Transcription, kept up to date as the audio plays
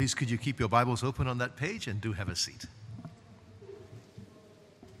Please, could you keep your Bibles open on that page and do have a seat.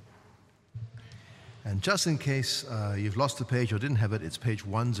 And just in case you've lost the page or didn't have it, it's page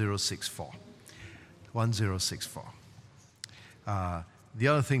 1064. 1064. The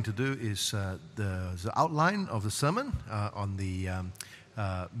other thing to do is the outline of the sermon on the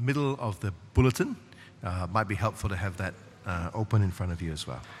middle of the bulletin. Might be helpful to have that open in front of you as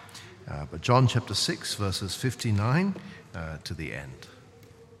well. But John chapter 6, verses 59 to the end.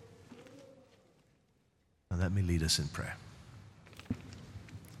 And let me lead us in prayer.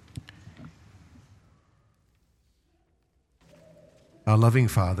 Our loving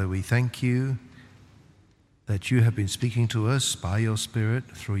Father, we thank you that you have been speaking to us by your Spirit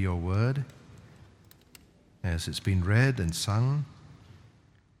through your word as it's been read and sung.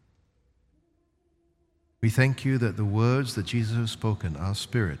 We thank you that the words that Jesus has spoken are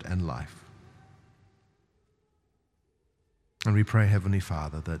spirit and life. And we pray, Heavenly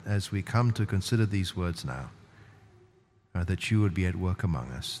Father, that as we come to consider these words now, that you would be at work among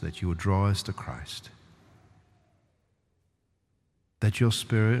us, that you would draw us to Christ, that your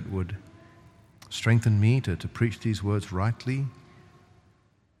Spirit would strengthen me to preach these words rightly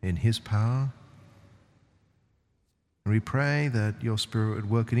in His power. And we pray that your Spirit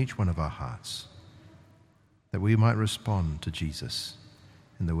would work in each one of our hearts, that we might respond to Jesus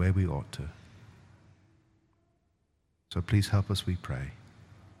in the way we ought to. So please help us, we pray.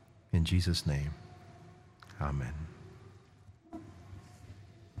 In Jesus' name, amen.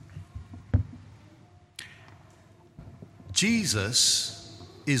 Jesus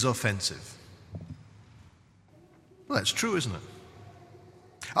is offensive. Well, that's true, isn't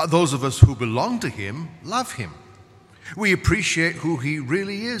it? Those of us who belong to Him love Him. We appreciate who He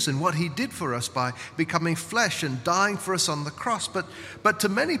really is and what He did for us by becoming flesh and dying for us on the cross. But to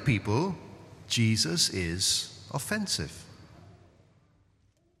many people, Jesus is offensive.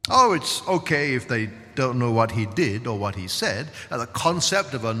 Oh, it's okay if they don't know what He did or what He said. The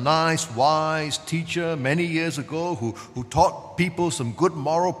concept of a nice, wise teacher many years ago who taught people some good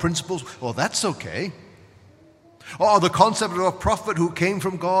moral principles, well, that's okay. Or the concept of a prophet who came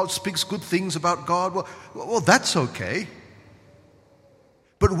from God, speaks good things about God, well, that's okay.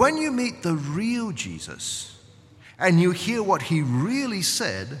 But when you meet the real Jesus and you hear what He really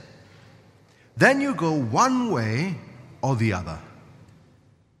said, then you go one way or the other.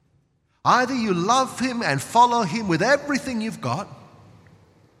 Either you love Him and follow Him with everything you've got,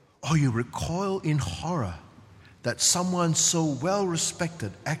 or you recoil in horror that someone so well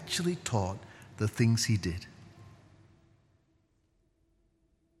respected actually taught the things He did.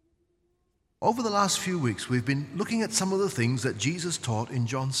 Over the last few weeks, we've been looking at some of the things that Jesus taught in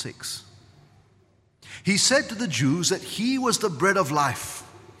John 6. He said to the Jews that He was the bread of life,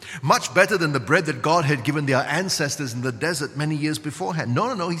 much better than the bread that God had given their ancestors in the desert many years beforehand.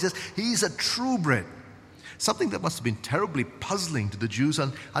 No, he says He's a true bread, something that must have been terribly puzzling to the Jews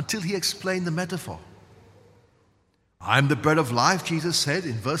until He explained the metaphor. I'm the bread of life, Jesus said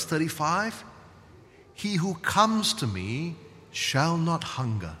in verse 35. He who comes to me shall not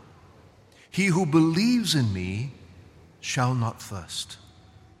hunger. He who believes in me shall not thirst.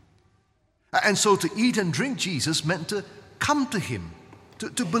 And so to eat and drink Jesus meant to come to Him,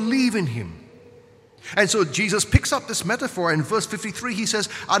 to believe in Him. And so Jesus picks up this metaphor in verse 53. He says,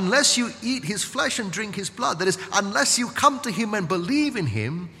 unless you eat His flesh and drink His blood, that is, unless you come to Him and believe in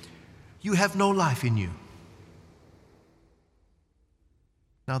Him, you have no life in you.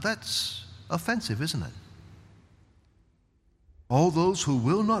 Now that's offensive, isn't it? All those who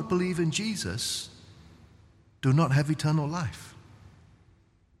will not believe in Jesus do not have eternal life.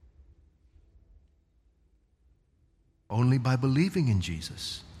 Only by believing in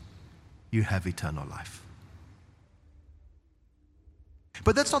Jesus, you have eternal life.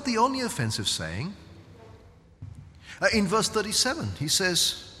 But that's not the only offensive saying. In verse 37, He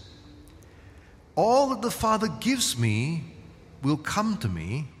says, all that the Father gives me will come to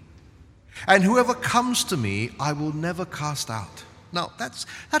me, and whoever comes to me, I will never cast out. Now, that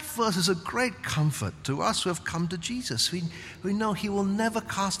verse is a great comfort to us who have come to Jesus. We know He will never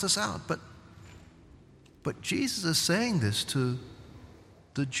cast us out. But Jesus is saying this to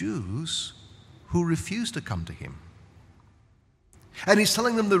the Jews who refuse to come to Him. And He's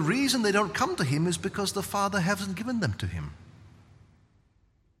telling them the reason they don't come to Him is because the Father hasn't given them to Him.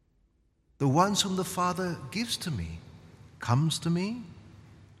 The ones whom the Father gives to me comes to me,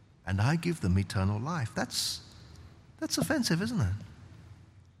 and I give them eternal life. That's offensive, isn't it?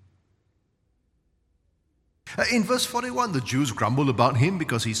 In verse 41, the Jews grumbled about Him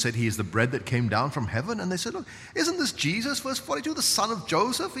because He said He is the bread that came down from heaven. And they said, look, isn't this Jesus, verse 42, the son of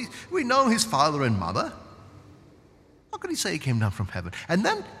Joseph? We know His father and mother. How could he say he came down from heaven? And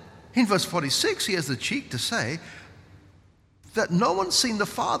then in verse 46, he has the cheek to say that no one's seen the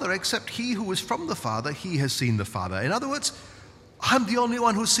Father except he who is from the Father. He has seen the Father. In other words, I'm the only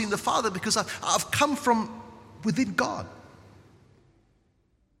one who's seen the Father because I've come from within God.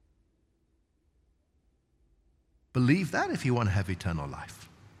 Believe that if you want to have eternal life.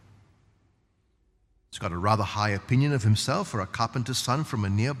 He's got a rather high opinion of himself for a carpenter's son from a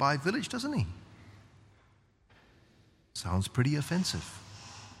nearby village, doesn't he? Sounds pretty offensive.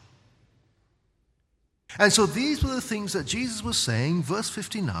 And so these were the things that Jesus was saying, verse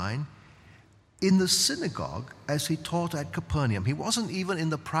 59, in the synagogue as he taught at Capernaum. He wasn't even in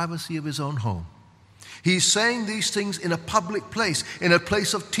the privacy of his own home. He's saying these things in a public place, in a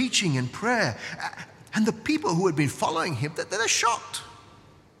place of teaching and prayer. And the people who had been following him, they're shocked.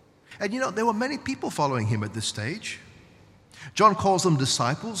 And there were many people following him at this stage. John calls them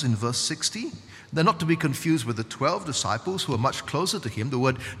disciples in verse 60. They're not to be confused with the 12 disciples who are much closer to him. The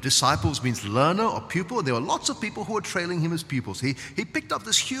word disciples means learner or pupil. There were lots of people who were trailing him as pupils. He picked up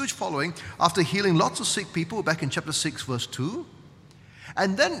this huge following after healing lots of sick people back in chapter 6, verse 2.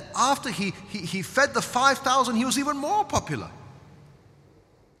 And then after he fed the 5,000, he was even more popular.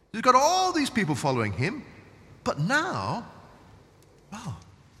 He's got all these people following him. But now,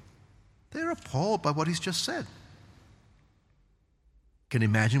 they're appalled by what he's just said. Can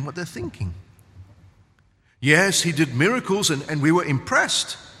imagine what they're thinking. Yes, he did miracles and we were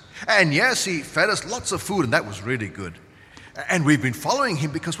impressed. And yes, he fed us lots of food and that was really good. And we've been following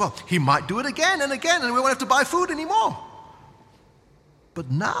him because, he might do it again and again and we won't have to buy food anymore. But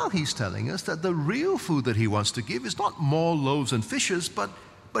now he's telling us that the real food that he wants to give is not more loaves and fishes, but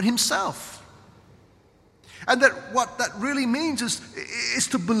himself. And that what that really means is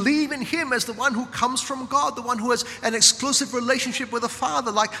to believe in him as the one who comes from God, the one who has an exclusive relationship with the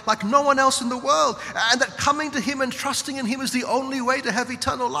Father like no one else in the world. And that coming to him and trusting in him is the only way to have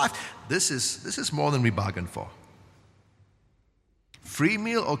eternal life. This is more than we bargained for. Free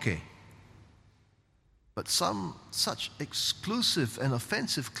meal, okay. But some such exclusive and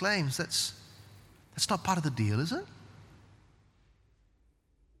offensive claims, that's not part of the deal, is it?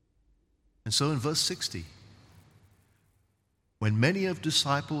 And so in verse 60, when many of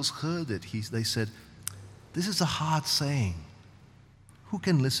disciples heard it, they said, "This is a hard saying. Who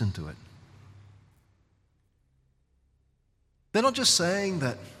can listen to it?" They're not just saying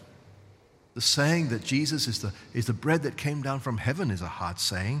that the saying that Jesus is the bread that came down from heaven is a hard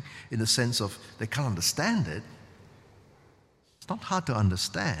saying in the sense of they can't understand it. It's not hard to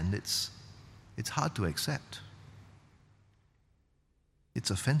understand. It's hard to accept.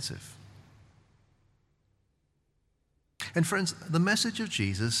 It's offensive. And friends, the message of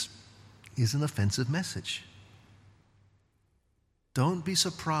Jesus is an offensive message. Don't be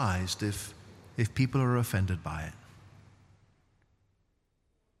surprised if people are offended by it.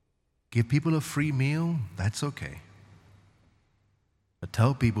 Give people a free meal, that's okay. But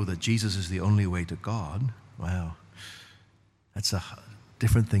tell people that Jesus is the only way to God, well, that's a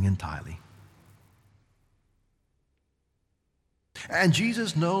different thing entirely. And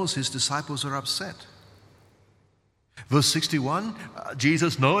Jesus knows his disciples are upset. Verse 61,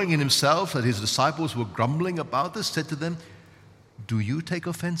 Jesus, knowing in himself that his disciples were grumbling about this, said to them, "Do you take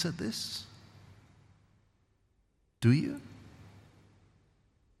offense at this? Do you?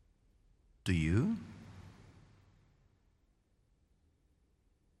 Do you?"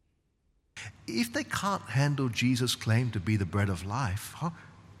 If they can't handle Jesus' claim to be the bread of life, how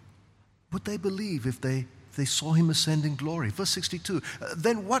would they believe if they saw him ascend in glory? Verse 62,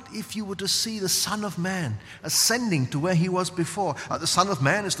 then what if you were to see the Son of Man ascending to where he was before? The Son of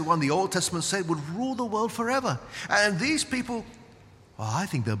Man is the one the Old Testament said would rule the world forever. And these people, I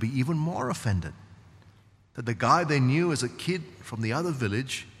think they'll be even more offended that the guy they knew as a kid from the other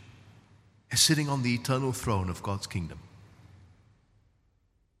village is sitting on the eternal throne of God's kingdom.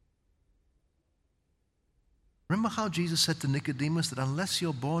 Remember how Jesus said to Nicodemus that unless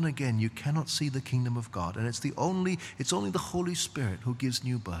you're born again, you cannot see the kingdom of God. And it's only the Holy Spirit who gives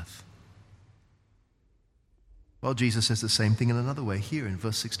new birth. Well, Jesus says the same thing in another way here in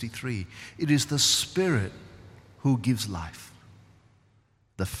verse 63. It is the Spirit who gives life.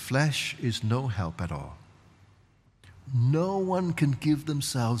 The flesh is no help at all. No one can give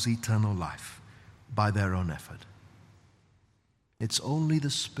themselves eternal life by their own effort. It's only the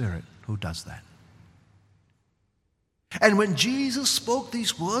Spirit who does that. And when Jesus spoke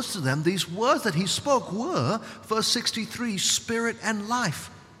these words to them, these words that he spoke were, verse 63, spirit and life.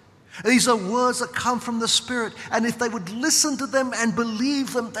 These are words that come from the Spirit, and if they would listen to them and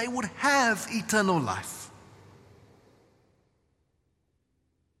believe them, they would have eternal life.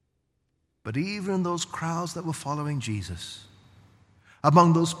 But even in those crowds that were following Jesus,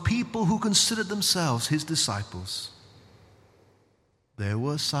 among those people who considered themselves his disciples, there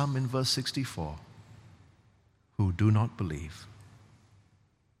were some in verse 64 who do not believe.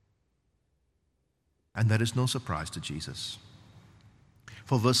 And that is no surprise to Jesus.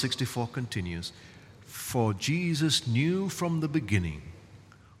 For verse 64 continues, "For Jesus knew from the beginning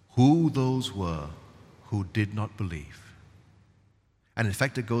who those were who did not believe." And in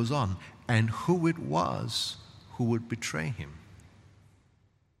fact it goes on, "and who it was who would betray him."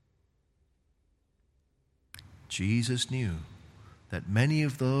 Jesus knew that many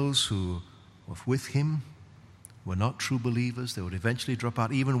of those who were with him were not true believers. They would eventually drop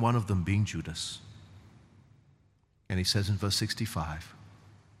out, even one of them being Judas. And he says in verse 65,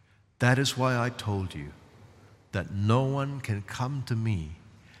 "That is why I told you that no one can come to me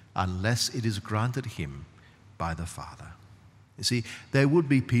unless it is granted him by the Father." You see, there would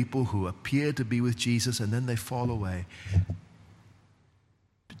be people who appear to be with Jesus and then they fall away.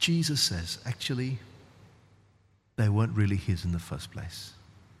 But Jesus says, actually, they weren't really his in the first place.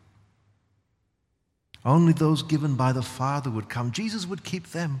 Only those given by the Father would come. Jesus would keep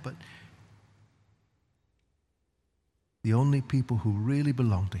them, but the only people who really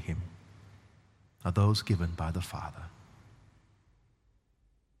belong to him are those given by the Father.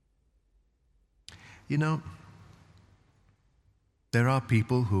 You know, there are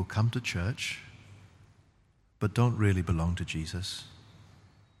people who come to church but don't really belong to Jesus.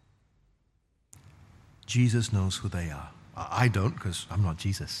 Jesus knows who they are. I don't, because I'm not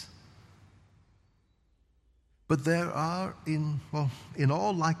Jesus. But there are, in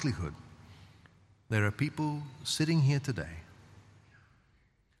all likelihood, there are people sitting here today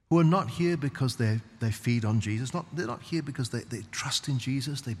who are not here because they feed on Jesus. They're not here because they trust in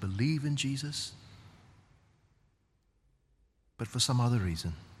Jesus, they believe in Jesus, but for some other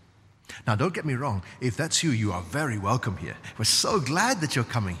reason. Now, don't get me wrong. If that's you, you are very welcome here. We're so glad that you're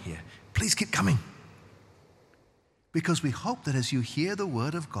coming here. Please keep coming. Because we hope that as you hear the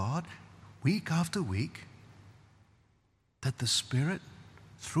word of God week after week, that the Spirit,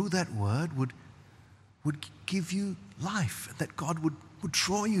 through that word, would give you life, that God would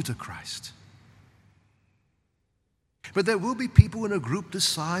draw you to Christ. But there will be people in a group this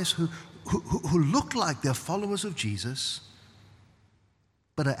size who look like they're followers of Jesus,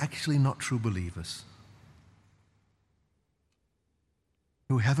 but are actually not true believers,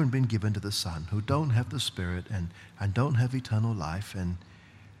 who haven't been given to the Son, who don't have the Spirit and don't have eternal life. And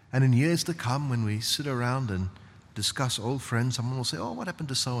in years to come, when we sit around and discuss old friends, someone will say, "Oh, what happened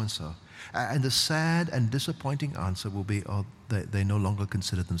to so-and-so?" And the sad and disappointing answer will be, "Oh, they no longer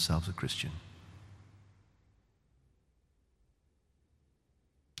consider themselves a Christian."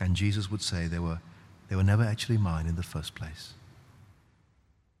 And Jesus would say they were never actually mine in the first place.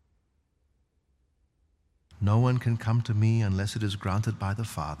 No one can come to me unless it is granted by the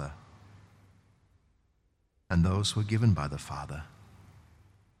Father. And those who are given by the Father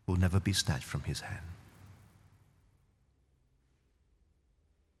will never be snatched from his hand.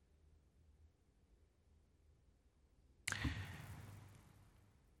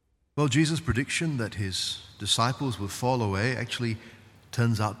 Well, Jesus' prediction that his disciples would fall away actually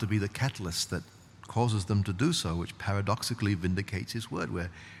turns out to be the catalyst that causes them to do so, which paradoxically vindicates his word.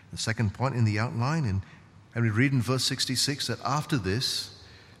 We're the second point in the outline, and we read in verse 66 that after this,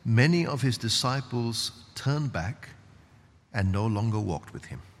 many of his disciples turned back and no longer walked with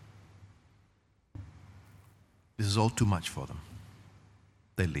him. This is all too much for them.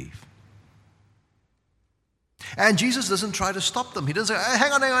 They leave. And Jesus doesn't try to stop them. He doesn't say,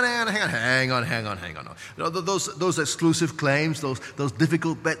 hang on. Those exclusive claims, those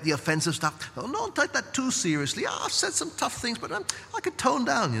difficult bet, the offensive stuff, don't take that too seriously. I've said some tough things, but I could tone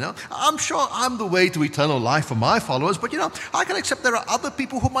down, I'm sure I'm the way to eternal life for my followers, but, I can accept there are other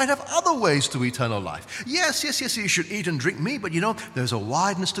people who might have other ways to eternal life. Yes, you should eat and drink meat, but, there's a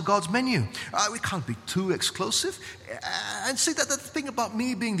wideness to God's menu. We can't be too exclusive. And see, that the thing about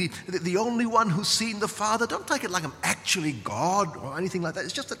me being the only one who's seen the Father, don't take it like I'm actually God or anything like that.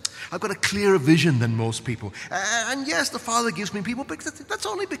 It's just that I've got a clearer vision than most people. And yes, the Father gives me people, but that's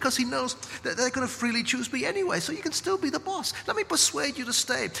only because he knows that they're going to freely choose me anyway, so you can still be the boss. Let me persuade you to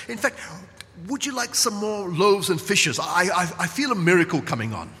stay. In fact, would you like some more loaves and fishes? I feel a miracle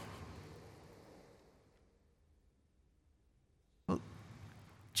coming on. Well,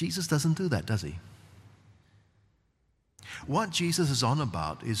 Jesus doesn't do that, does he? What Jesus is on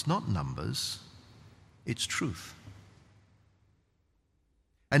about is not numbers, it's truth.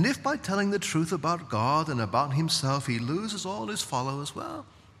 And if by telling the truth about God and about himself he loses all his followers, well,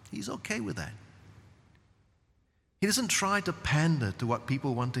 he's okay with that. He doesn't try to pander to what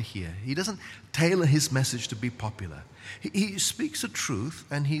people want to hear. He doesn't tailor his message to be popular. He speaks the truth,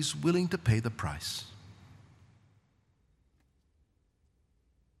 and he's willing to pay the price.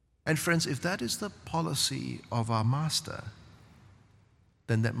 And friends, if that is the policy of our Master,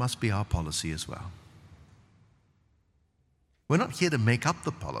 then that must be our policy as well. We're not here to make up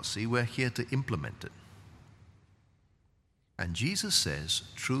the policy, we're here to implement it. And Jesus says,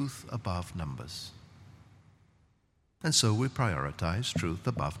 truth above numbers. And so we prioritize truth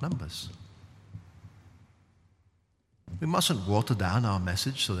above numbers. We mustn't water down our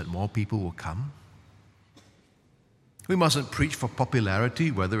message so that more people will come. We mustn't preach for popularity,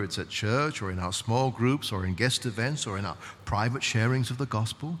 whether it's at church or in our small groups or in guest events or in our private sharings of the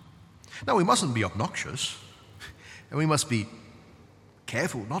gospel. Now, we mustn't be obnoxious, and we must be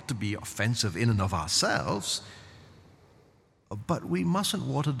careful not to be offensive in and of ourselves, but we mustn't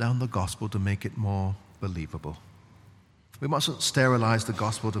water down the gospel to make it more believable. We mustn't sterilize the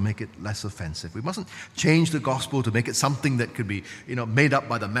gospel to make it less offensive. We mustn't change the gospel to make it something that could be, made up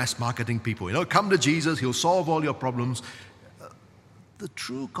by the mass marketing people. Come to Jesus, he'll solve all your problems. The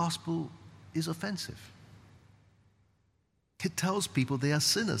true gospel is offensive. It tells people they are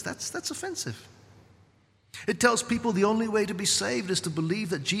sinners. That's offensive. It tells people the only way to be saved is to believe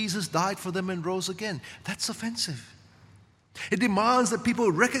that Jesus died for them and rose again. That's offensive. It demands that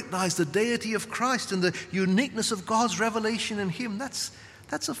people recognize the deity of Christ and the uniqueness of God's revelation in him. That's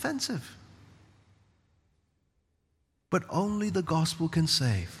offensive. But only the gospel can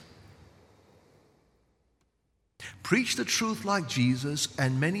save. Preach the truth like Jesus,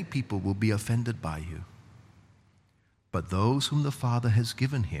 and many people will be offended by you. But those whom the Father has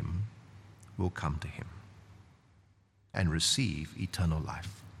given him will come to him and receive eternal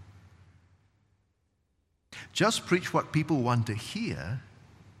life. Just preach what people want to hear,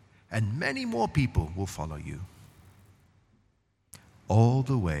 and many more people will follow you, all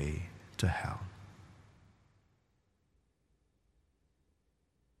the way to hell.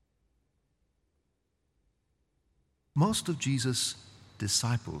 Most of Jesus'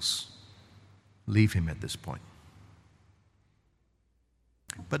 disciples leave him at this point,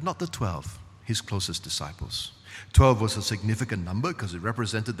 but not the 12, his closest disciples. 12 was a significant number because it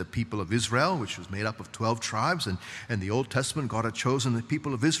represented the people of Israel, which was made up of 12 tribes. And in the Old Testament, God had chosen the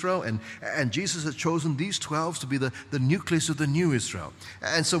people of Israel, and Jesus had chosen these 12 to be the nucleus of the new Israel.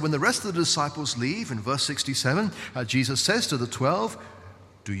 And so when the rest of the disciples leave, in verse 67, Jesus says to the 12,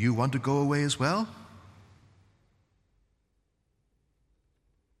 "Do you want to go away as well?"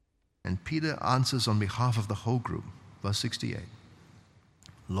 And Peter answers on behalf of the whole group, verse 68,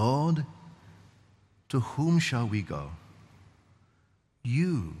 "Lord, to whom shall we go?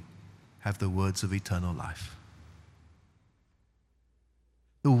 You have the words of eternal life."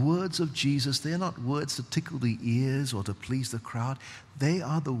 The words of Jesus, they are not words to tickle the ears or to please the crowd. They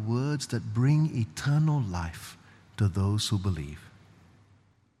are the words that bring eternal life to those who believe.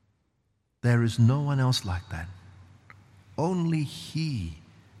 There is no one else like that. Only he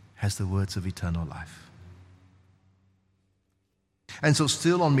has the words of eternal life. And so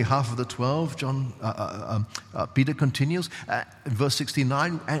still on behalf of the 12, Peter continues in verse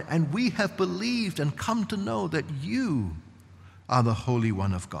 69, and we have believed and come to know that you are the Holy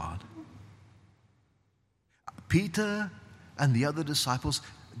One of God. Peter and the other disciples,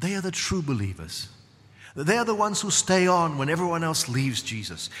 they are the true believers. They are the ones who stay on when everyone else leaves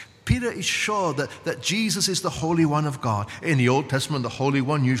Jesus. Peter is sure that Jesus is the Holy One of God. In the Old Testament, the Holy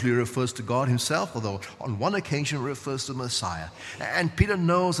One usually refers to God himself, although on one occasion it refers to Messiah. And Peter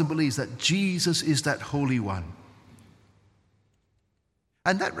knows and believes that Jesus is that Holy One.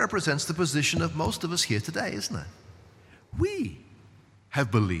 And that represents the position of most of us here today, isn't it? We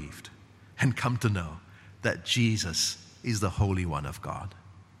have believed and come to know that Jesus is the Holy One of God.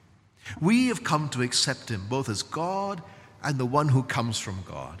 We have come to accept him both as God and the one who comes from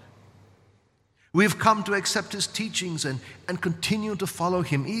God. We have come to accept his teachings and continue to follow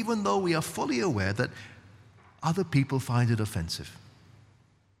him, even though we are fully aware that other people find it offensive.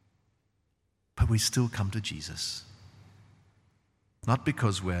 But we still come to Jesus. Not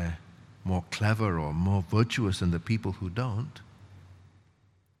because we're more clever or more virtuous than the people who don't,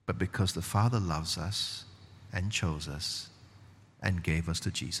 but because the Father loves us and chose us and gave us to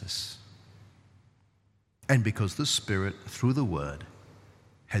Jesus. And because the Spirit, through the Word,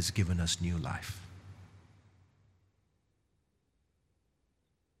 has given us new life.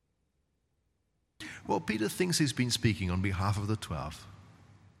 Well, Peter thinks he's been speaking on behalf of the 12.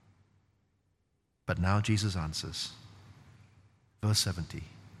 But now Jesus answers. Verse 70.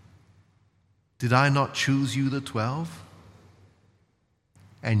 Did I not choose you, the 12?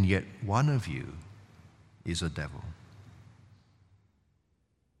 And yet one of you is a devil.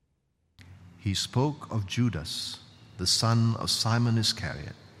 He spoke of Judas, the son of Simon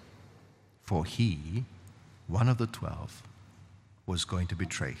Iscariot, for he, one of the 12, was going to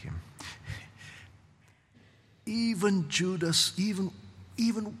betray him. Even Judas, even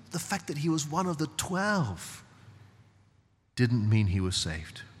the fact that he was one of the 12, didn't mean he was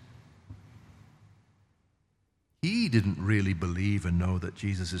saved. He didn't really believe and know that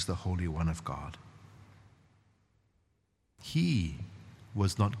Jesus is the Holy One of God. He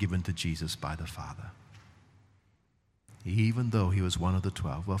was not given to Jesus by the Father, even though he was one of the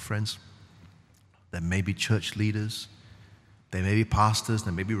 12. Well, friends, there may be church leaders, there may be pastors,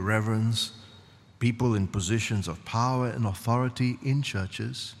 there may be reverends, people in positions of power and authority in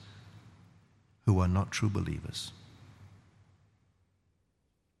churches who are not true believers.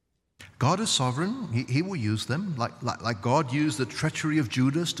 God is sovereign. He will use them, like God used the treachery of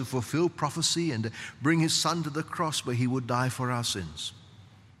Judas to fulfill prophecy and to bring his son to the cross where he would die for our sins.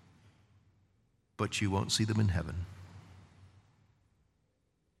 But you won't see them in heaven.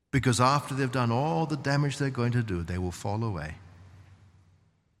 Because after they've done all the damage they're going to do, they will fall away.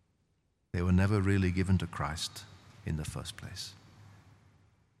 They were never really given to Christ in the first place.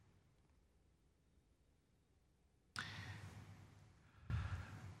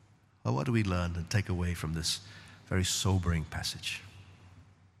 Well, what do we learn and take away from this very sobering passage?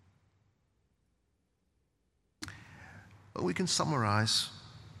 Well, we can summarize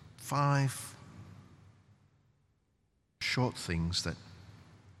 5 short things that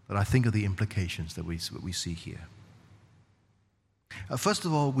I think are the implications that we see here. First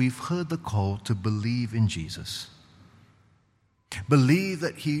of all, we've heard the call to believe in Jesus. Believe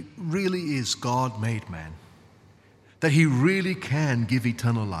that he really is God made man. That he really can give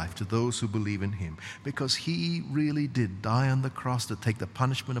eternal life to those who believe in him, because he really did die on the cross to take the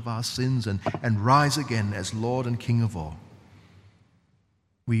punishment of our sins and rise again as Lord and King of all.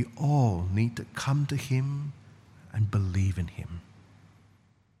 We all need to come to him and believe in him.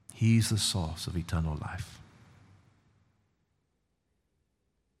 He's the source of eternal life.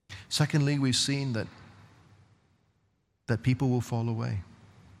 Secondly, we've seen that people will fall away.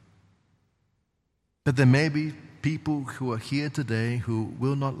 That there may be people who are here today who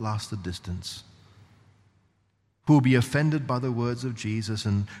will not last the distance, who will be offended by the words of Jesus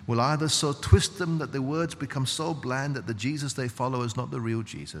and will either so twist them that the words become so bland that the Jesus they follow is not the real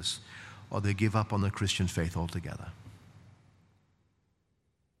Jesus, or they give up on the Christian faith altogether.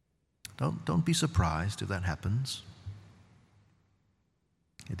 Don't be surprised if that happens.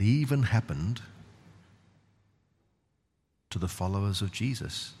 It even happened to the followers of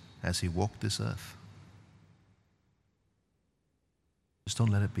Jesus as he walked this earth. Just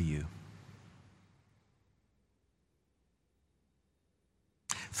don't let it be you.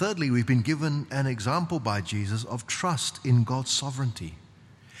 Thirdly, we've been given an example by Jesus of trust in God's sovereignty.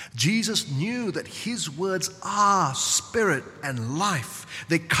 Jesus knew that his words are spirit and life.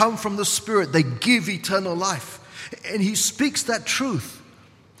 They come from the Spirit. They give eternal life. And he speaks that truth.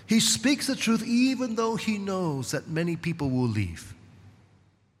 He speaks the truth even though he knows that many people will leave.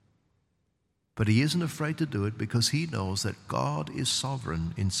 But he isn't afraid to do it because he knows that God is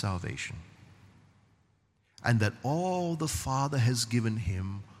sovereign in salvation, and that all the Father has given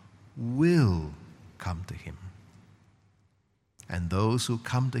him will come to him. And those who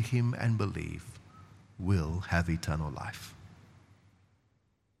come to him and believe will have eternal life.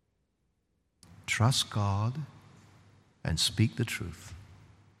 Trust God and speak the truth.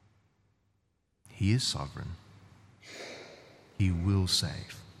 He is sovereign. He will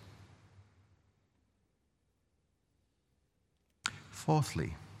save.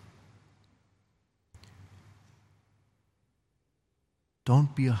 Fourthly,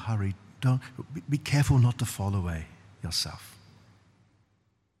 don't be a hurry. Be careful not to fall away yourself.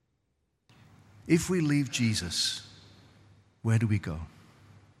 If we leave Jesus, where do we go?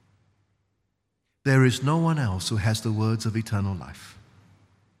 There is no one else who has the words of eternal life.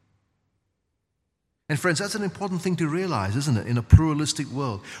 And friends, that's an important thing to realize, isn't it? In a pluralistic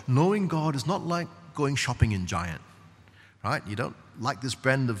world, knowing God is not like going shopping in Giant, right? You don't like this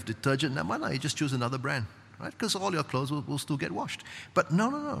brand of detergent, now why not you just choose another brand, right? Because all your clothes will still get washed. But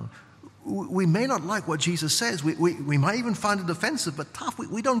no. We may not like what Jesus says. We might even find it offensive, but tough.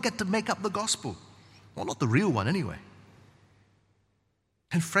 We don't get to make up the gospel. Well, not the real one anyway.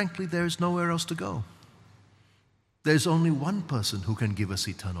 And frankly, there is nowhere else to go. There's only one person who can give us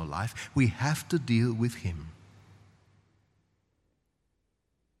eternal life. We have to deal with him.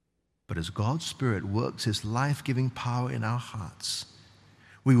 But as God's Spirit works his life-giving power in our hearts,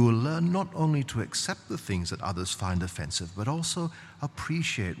 we will learn not only to accept the things that others find offensive, but also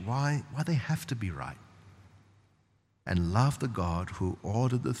appreciate why they have to be right. and love the God who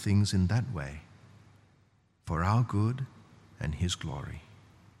ordered the things in that way for our good and His glory.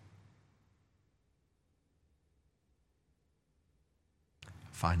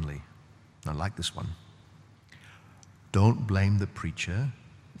 Finally, I like this one. Don't blame the preacher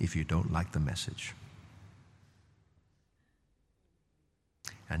if you don't like the message.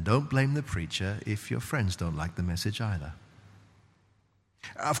 And don't blame the preacher if your friends don't like the message either.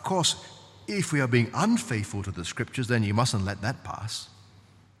 Of course, if we are being unfaithful to the Scriptures, then you mustn't let that pass.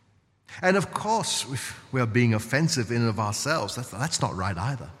 And of course, if we are being offensive in and of ourselves, that's not right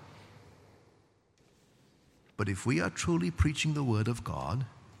either. But if we are truly preaching the Word of God,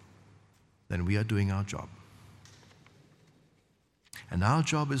 then we are doing our job. And our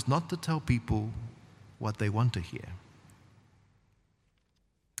job is not to tell people what they want to hear.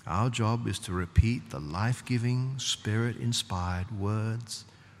 Our job is to repeat the life-giving, Spirit-inspired words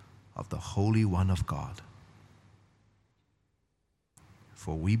of the Holy One of God.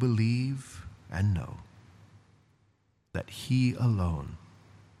 For we believe and know that He alone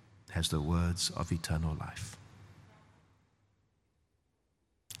has the words of eternal life.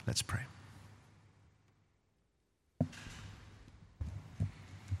 Let's pray.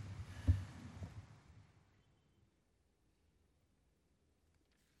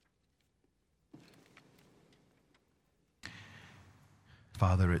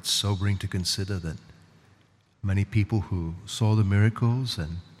 Father, it's sobering to consider that many people who saw the miracles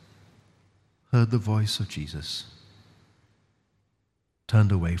and heard the voice of Jesus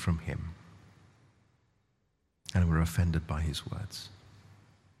turned away from Him and were offended by His words.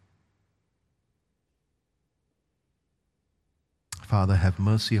 Father, have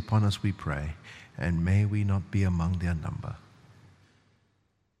mercy upon us, we pray, and may we not be among their number.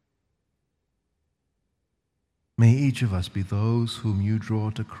 May each of us be those whom You draw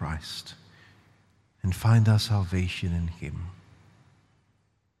to Christ and find our salvation in Him.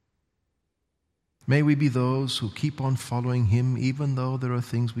 May we be those who keep on following Him even though there are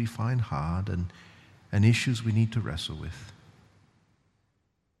things we find hard and issues we need to wrestle with.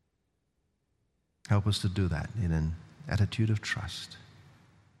 Help us to do that in an attitude of trust,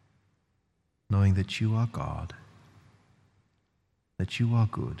 knowing that You are God, that You are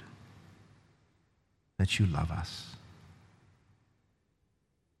good, that You love us,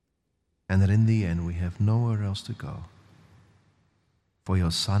 and that in the end we have nowhere else to go, for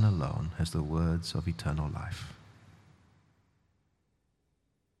Your Son alone has the words of eternal life.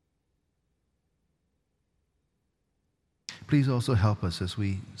 Please also help us as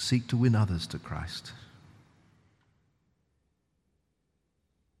we seek to win others to Christ.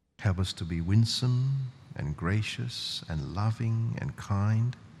 Help us to be winsome and gracious and loving and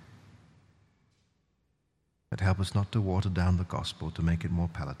kind. But help us not to water down the gospel to make it more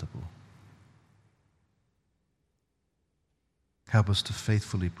palatable. Help us to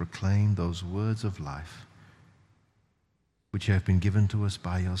faithfully proclaim those words of life which have been given to us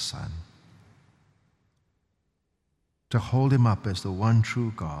by Your Son. To hold Him up as the one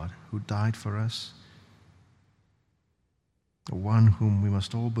true God who died for us, the one whom we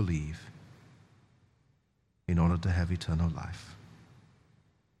must all believe in order to have eternal life.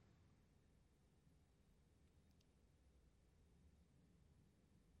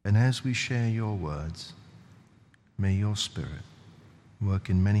 And as we share Your words, may Your Spirit work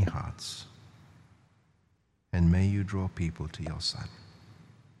in many hearts, and may You draw people to Your Son.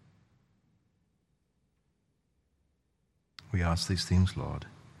 We ask these things, Lord,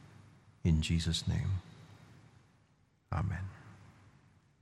 in Jesus' name. Amen.